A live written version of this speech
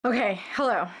Okay,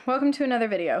 hello. Welcome to another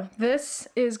video. This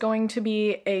is going to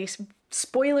be a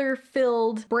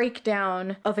spoiler-filled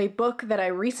breakdown of a book that I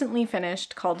recently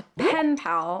finished called Pen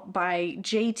Pal by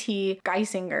J.T.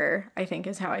 Geissinger, I think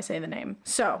is how I say the name.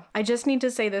 So, I just need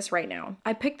to say this right now.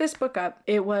 I picked this book up.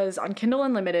 It was on Kindle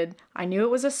Unlimited. I knew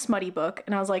it was a smutty book,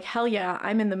 and I was like, hell yeah,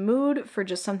 I'm in the mood for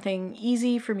just something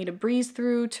easy for me to breeze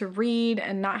through, to read,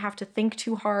 and not have to think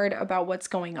too hard about what's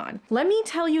going on. Let me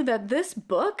tell you that this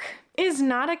book is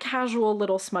not a casual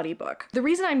little smutty book. The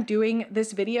reason I'm doing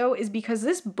this video is because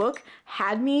this book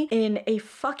had me in a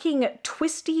fucking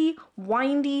twisty,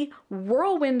 windy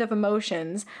whirlwind of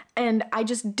emotions, and I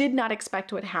just did not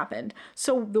expect what happened.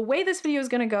 So the way this video is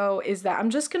gonna go is that I'm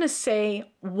just gonna say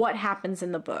what happens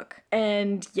in the book.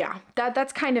 And yeah,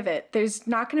 that's kind of it. There's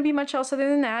not gonna be much else other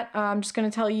than that. I'm just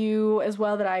gonna tell you as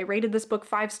well that I rated this book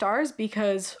 5 stars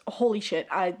because holy shit,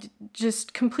 I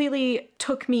just completely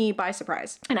took me by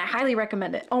surprise. And I highly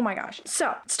recommend it. Oh my gosh.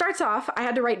 So it starts off, I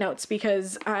had to write notes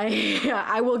because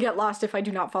I will get lost if I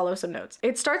do not follow some notes.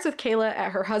 It starts with Kayla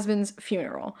at her husband's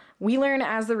funeral. We learn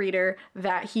as the reader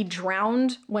that he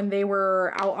drowned when they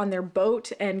were out on their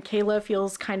boat, and Kayla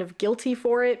feels kind of guilty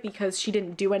for it because she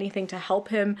didn't do anything to help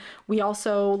him. We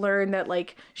also learn that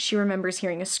like she remembers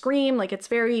hearing a scream, like it's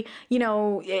very, you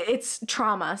know, it's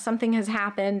trauma. Something has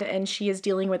happened and she is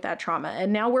dealing with that trauma.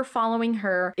 And now we're following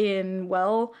her in,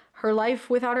 well, her life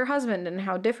without her husband and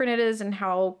how different it is and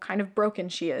how kind of broken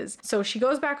she is. So she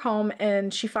goes back home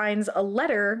and she finds a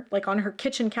letter like on her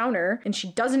kitchen counter, and she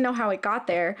doesn't know how it got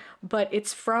there, but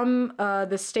it's from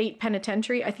the state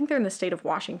penitentiary. I think they're in the state of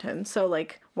Washington. So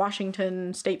like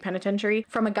Washington State Penitentiary,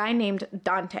 from a guy named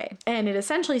Dante. And it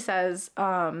essentially says, you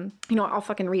know, I'll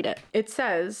fucking read it. It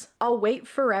says, "I'll wait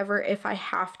forever if I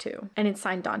have to." And it's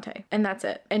signed Dante. And that's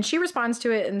it. And she responds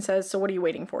to it and says, "So what are you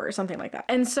waiting for?" or something like that.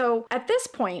 And so at this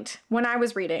point, when I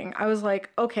was reading, I was like,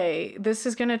 okay, this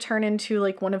is gonna turn into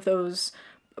like one of those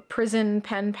prison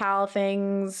pen pal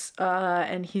things,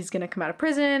 and he's gonna come out of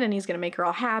prison and he's gonna make her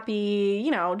all happy, you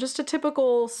know, just a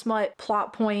typical smut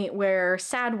plot point where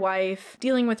sad wife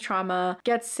dealing with trauma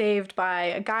gets saved by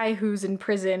a guy who's in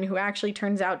prison who actually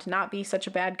turns out to not be such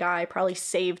a bad guy, probably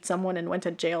saved someone and went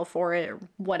to jail for it or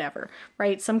whatever,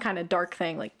 right? Some kind of dark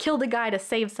thing, like killed a guy to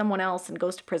save someone else and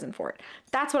goes to prison for it.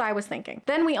 That's what I was thinking.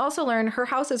 Then we also learn her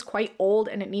house is quite old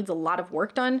and it needs a lot of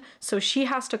work done, so she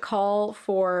has to call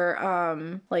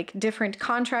for like different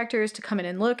contractors to come in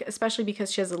and look, especially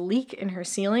because she has a leak in her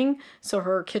ceiling. So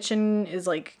her kitchen is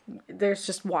like, there's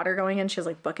just water going in. She has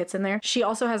like buckets in there. She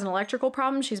also has an electrical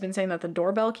problem. She's been saying that the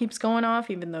doorbell keeps going off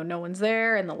even though no one's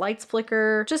there, and the lights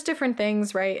flicker, just different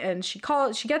things, right? And she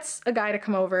gets a guy to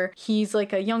come over. He's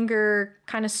like a younger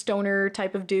kind of stoner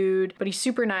type of dude, but he's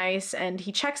super nice, and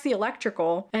he checks the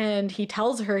electrical and he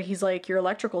tells her, he's like, your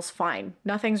electrical's fine.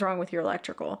 Nothing's wrong with your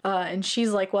electrical. And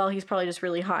she's like, well, he's probably just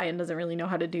really high and doesn't really know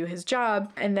how to do his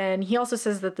job. And then he also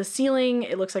says that the ceiling,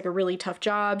 it looks like a really tough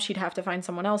job. She'd have to find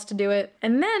someone else to do it.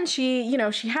 And then she, you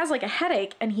know, she has like a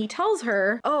headache, and he tells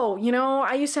her, oh, you know,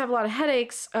 I used to have a lot of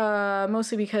headaches,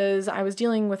 mostly because I was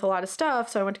dealing with a lot of stuff.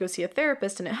 So I went to go see a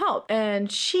therapist and it helped.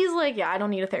 And she's like, yeah, I don't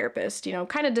need a therapist, you know,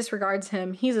 kind of disregards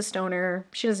him. He's a stoner.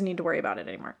 She doesn't need to worry about it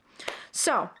anymore.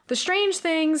 So the strange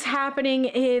things happening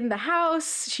in the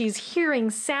house, she's hearing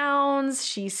sounds,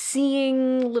 she's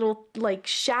seeing little like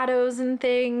shadows and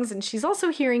things, and she's also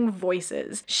hearing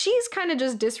voices. She's kind of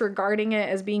just disregarding it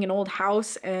as being an old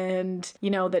house and, you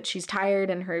know, that she's tired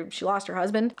and she lost her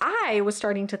husband. I was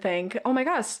starting to think, oh my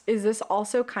gosh, is this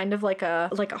also kind of like a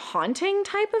haunting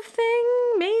type of thing?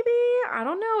 Maybe? I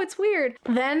don't know, it's weird.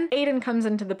 Then Aiden comes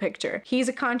into the picture. He's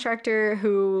a contractor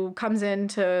who comes in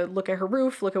to look at her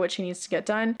roof, look at what she needs to get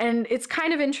done. And it's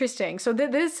kind of interesting. So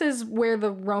this is where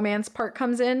the romance part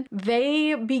comes in.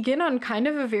 They begin on kind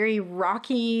of a very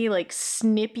rocky, like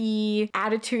snippy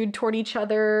attitude toward each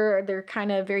other. They're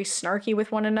kind of very snarky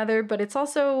with one another, but it's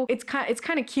also, it's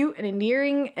kind of cute and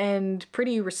endearing and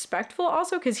pretty respectful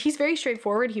also, because he's very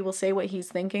straightforward. He will say what he's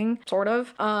thinking, sort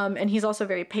of. And he's also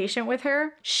very patient with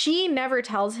her. She never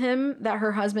tells him that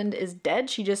her husband is dead.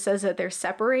 She just says that they're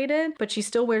separated, but she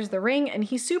still wears the ring, and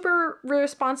he's super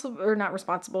responsible, or not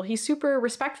responsible, he's super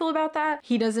respectful about that.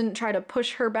 He doesn't try to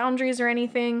push her boundaries or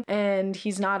anything, and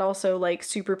he's not also like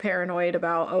super paranoid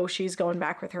about, oh, she's going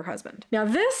back with her husband. Now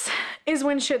this is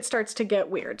when shit starts to get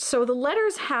weird. So the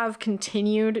letters have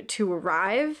continued to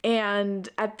arrive, and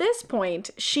at this point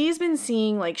she's been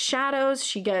seeing like shadows.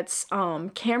 She gets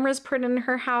cameras put in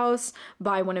her house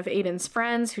by one of Aiden's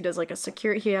friends who does like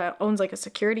he owns like a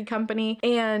security company,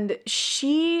 and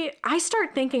I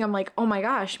start thinking, I'm like, oh my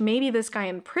gosh, maybe this guy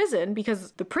in prison,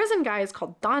 because the prison guy is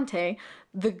called Dante,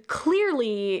 the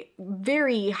clearly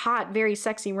very hot, very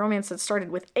sexy romance that started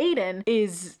with Aiden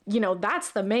is, you know,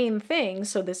 that's the main thing.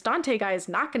 So this Dante guy is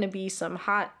not going to be some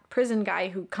hot prison guy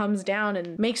who comes down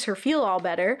and makes her feel all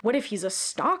better. What if he's a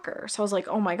stalker? So I was like,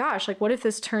 oh my gosh, like what if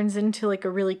this turns into like a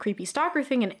really creepy stalker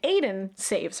thing and Aiden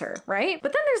saves her, right?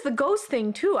 But then there's the ghost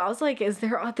thing too. I was like,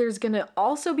 there's gonna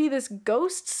also be this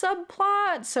ghost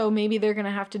subplot? So maybe they're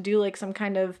gonna have to do like some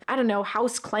kind of, I don't know,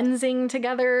 house cleansing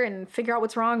together and figure out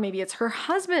what's wrong. Maybe it's her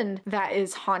husband that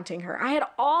is haunting her. I had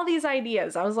all these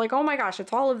ideas. I was like, oh my gosh,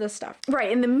 it's all of this stuff.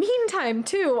 Right, in the meantime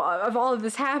too, of all of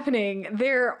this happening,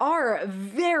 there are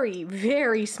very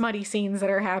smutty scenes that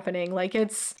are happening. Like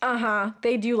it's,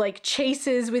 they do like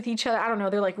chases with each other. I don't know,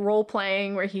 they're like role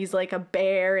playing where he's like a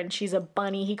bear and she's a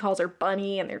bunny. He calls her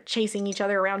Bunny and they're chasing each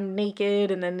other around naked.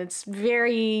 And then it's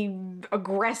very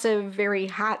aggressive, very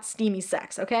hot, steamy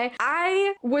sex, okay?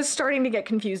 I was starting to get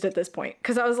confused at this point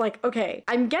because I was like, okay,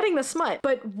 I'm getting the smut,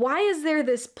 but why is there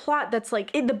this plot that's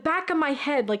like in the back of my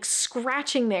head, like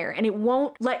scratching there and it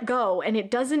won't let go and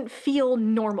it doesn't feel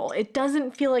normal. It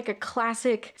doesn't feel like a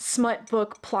classic smut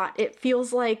book plot. It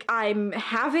feels like I'm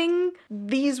having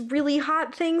these really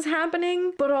hot things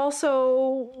happening, but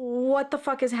also what the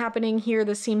fuck is happening here?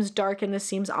 This seems dark and this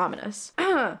seems ominous.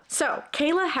 So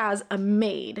Kayla has a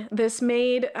maid. This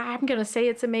maid, I'm gonna say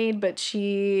it's a maid, but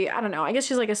I don't know, I guess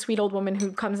she's like a sweet old woman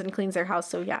who comes and cleans their house.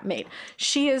 So yeah, maid.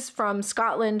 She is from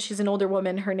Scotland. She's an older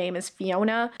woman. Her name is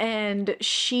Fiona, and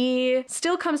she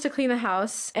still comes to clean the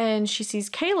house, and she sees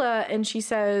Kayla and she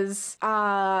says,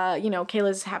 you know,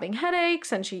 Kayla's having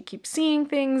headaches and she keeps seeing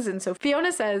things. And so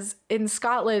Fiona says in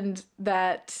Scotland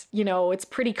that, you know, it's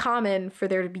pretty common for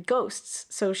there to be ghosts.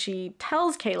 So she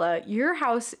tells Kayla, your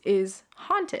house is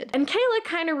haunted. And Kayla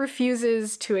kind of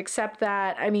refuses to accept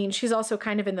that. I mean, she's also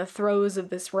kind of in the throes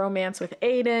of this romance with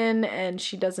Aiden and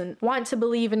she doesn't want to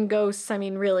believe in ghosts. I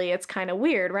mean, really, it's kind of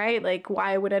weird, right? Like,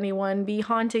 why would anyone be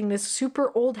haunting this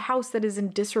super old house that is in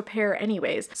disrepair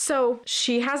anyways? So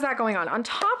she has that going on. On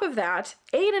top of that,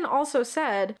 Aiden also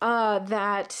said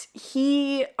that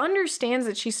he understands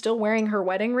that she's still wearing her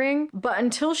wedding ring, but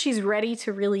until she's ready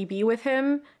to really be with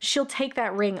him, she'll take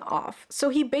that ring off. So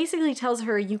he basically tells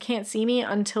her, you can't see me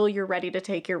until you're ready to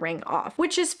take your ring off,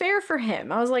 which is fair for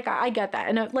him. I was like, I get that.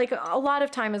 And like a lot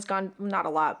of time has gone, not a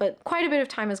lot, but quite a bit of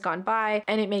time has gone by,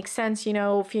 and it makes sense, you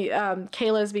know, if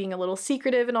Kayla's being a little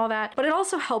secretive and all that, but it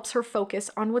also helps her focus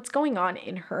on what's going on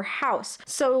in her house.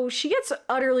 So she gets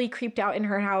utterly creeped out in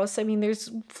her house. I mean,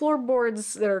 there's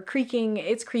floorboards that are creaking.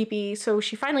 It's creepy. So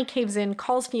she finally caves in,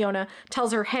 calls Fiona,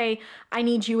 tells her, hey, I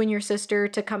need you and your sister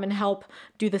to come and help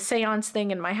do the seance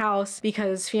thing in my house,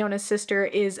 because Fiona's sister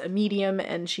is a medium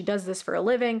and she does this for a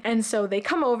living. And so they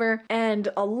come over and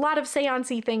a lot of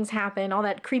seance-y things happen, all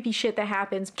that creepy shit that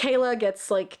happens. Kayla gets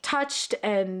like touched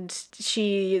and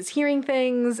she is hearing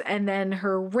things, and then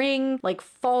her ring like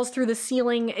falls through the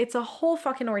ceiling. It's a whole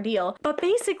fucking ordeal. But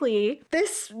basically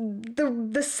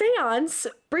the seance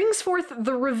brings forth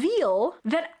the reveal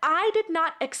that I did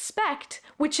not expect,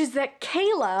 which is that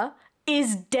Kayla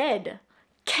is dead.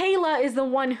 Kayla is the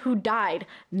one who died,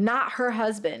 not her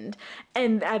husband.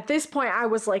 And at this point I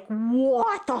was like,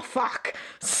 what the fuck?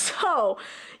 So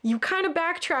you kind of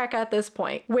backtrack at this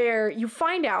point where you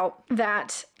find out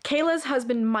that Kayla's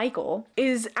husband, Michael,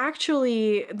 is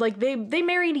actually, like, they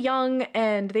married young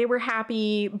and they were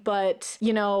happy, but,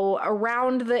 you know,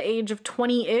 around the age of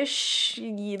 20-ish,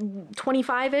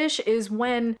 25-ish is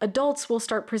when adults will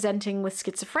start presenting with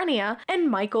schizophrenia,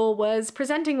 and Michael was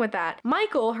presenting with that.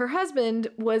 Michael, her husband,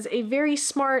 was a very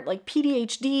smart, like,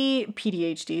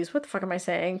 PhDs, what the fuck am I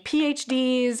saying?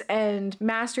 PhDs and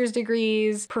master's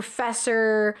degrees,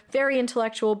 professor, very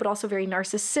intellectual, but also very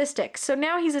narcissistic. So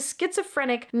now he's a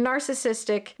schizophrenic,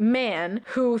 narcissistic man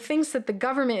who thinks that the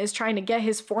government is trying to get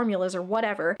his formulas or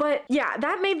whatever. But yeah,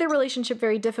 that made their relationship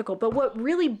very difficult. But what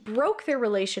really broke their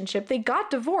relationship, they got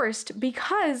divorced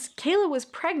because Kayla was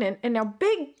pregnant. And now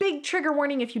big trigger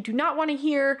warning if you do not want to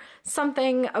hear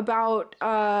something about,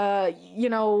 yeah,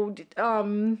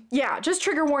 just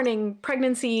trigger warning,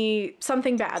 pregnancy,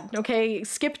 something bad, okay?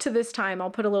 Skip to this time. I'll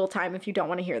put a little time if you don't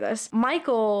want to hear this.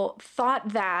 Michael thought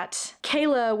that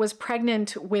Kayla was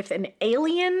pregnant with an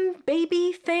alien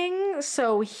baby thing,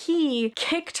 so he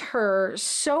kicked her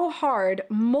so hard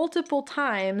multiple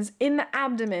times in the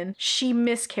abdomen, she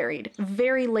miscarried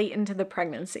very late into the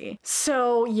pregnancy.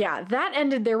 So yeah, that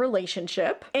ended their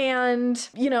relationship, and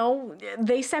you know,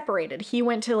 they separated. He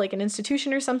went to like an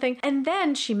institution or something, and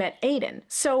then she met Aiden.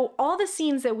 So all the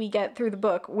scenes that we get through the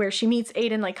book where she meets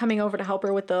Aiden, like coming over to help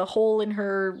her with the hole in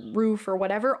her roof or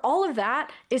whatever, all of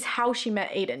that is how she met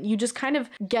Aiden. You just kind of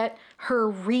get her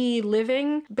reliving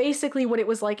reliving basically what it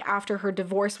was like after her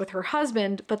divorce with her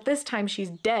husband, but this time she's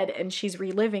dead and she's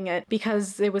reliving it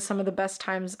because it was some of the best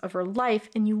times of her life.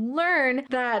 And you learn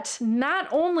that not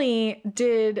only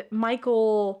did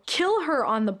Michael kill her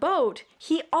on the boat,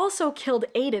 he also killed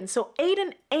Aiden. So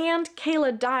Aiden and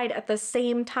Kayla died at the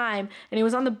same time, and it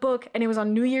was on the book, and it was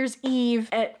on New Year's Eve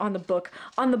on the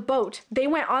boat. They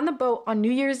went on the boat on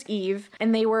New Year's Eve,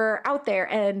 and they were out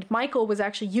there, and Michael was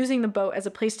actually using the boat as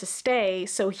a place to stay,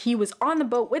 so he was on the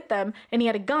boat with them, and he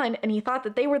had a gun, and he thought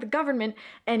that they were the government,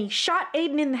 and he shot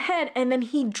Aiden in the head, and then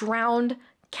he drowned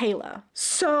Kayla.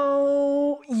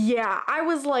 So yeah, I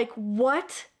was like,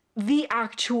 what the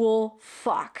actual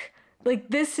fuck? Like,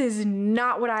 this is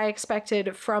not what I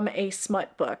expected from a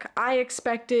smut book. I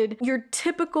expected your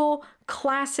typical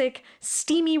classic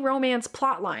steamy romance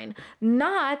plotline,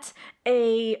 not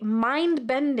a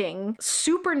mind-bending,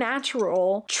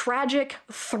 supernatural, tragic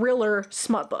thriller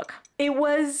smut book.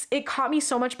 It caught me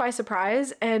so much by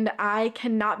surprise, and I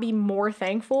cannot be more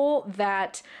thankful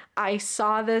that I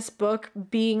saw this book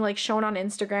being like shown on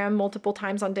Instagram multiple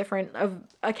times on different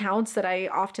accounts that I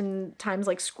oftentimes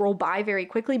like scroll by very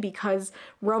quickly because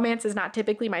romance is not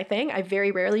typically my thing. I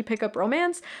very rarely pick up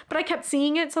romance, but I kept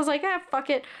seeing it, so I was like, fuck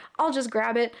it. I'll just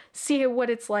grab it, see what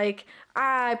it's like.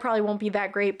 I probably won't be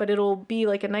that great, but it'll be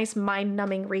like a nice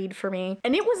mind-numbing read for me.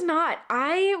 And it was not.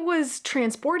 I was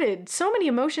transported. So many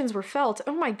emotions were felt.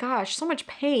 Oh my gosh, so much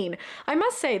pain. I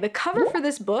must say, the cover for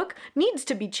this book needs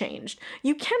to be changed.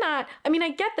 You cannot, I mean,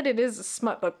 I get that it is a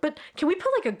smut book, but can we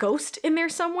put like a ghost in there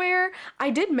somewhere?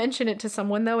 I did mention it to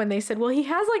someone though, and they said, well, he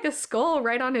has like a skull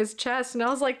right on his chest. And I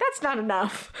was like, that's not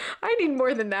enough. I need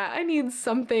more than that. I need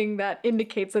something that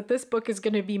indicates that this book is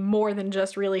going to be more than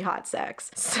just really hot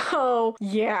sex. So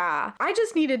yeah, I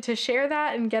just needed to share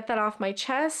that and get that off my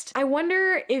chest. I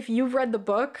wonder if you've read the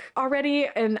book already,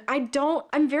 and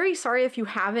I'm very sorry if you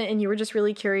haven't and you were just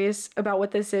really curious about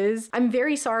what this is. I'm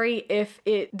very sorry if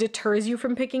it deters you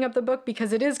from picking up the book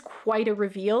because it is quite a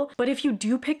reveal. But if you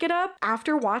do pick it up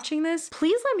after watching this,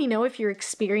 please let me know if your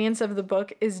experience of the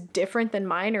book is different than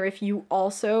mine, or if you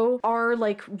also are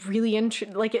like really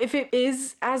like if it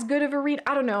is as good of a read.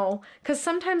 I don't know, because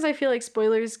sometimes I feel like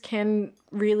spoilers can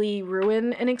really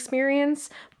ruin an experience,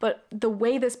 but the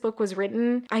way this book was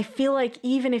written, I feel like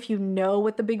even if you know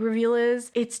what the big reveal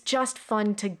is, it's just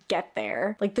fun to get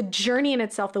there. Like the journey in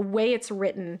itself, the way it's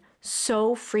written,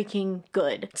 so freaking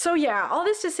good. So yeah, all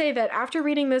this to say that after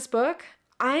reading this book,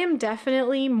 I am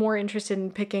definitely more interested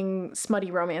in picking smutty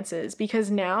romances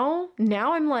because now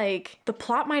I'm like, the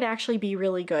plot might actually be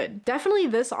really good. Definitely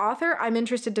this author, I'm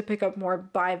interested to pick up more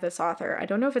by this author. I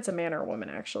don't know if it's a man or a woman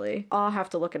actually. I'll have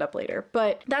to look it up later.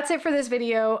 But that's it for this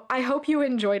video. I hope you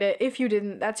enjoyed it. If you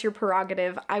didn't, that's your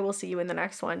prerogative. I will see you in the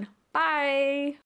next one. Bye!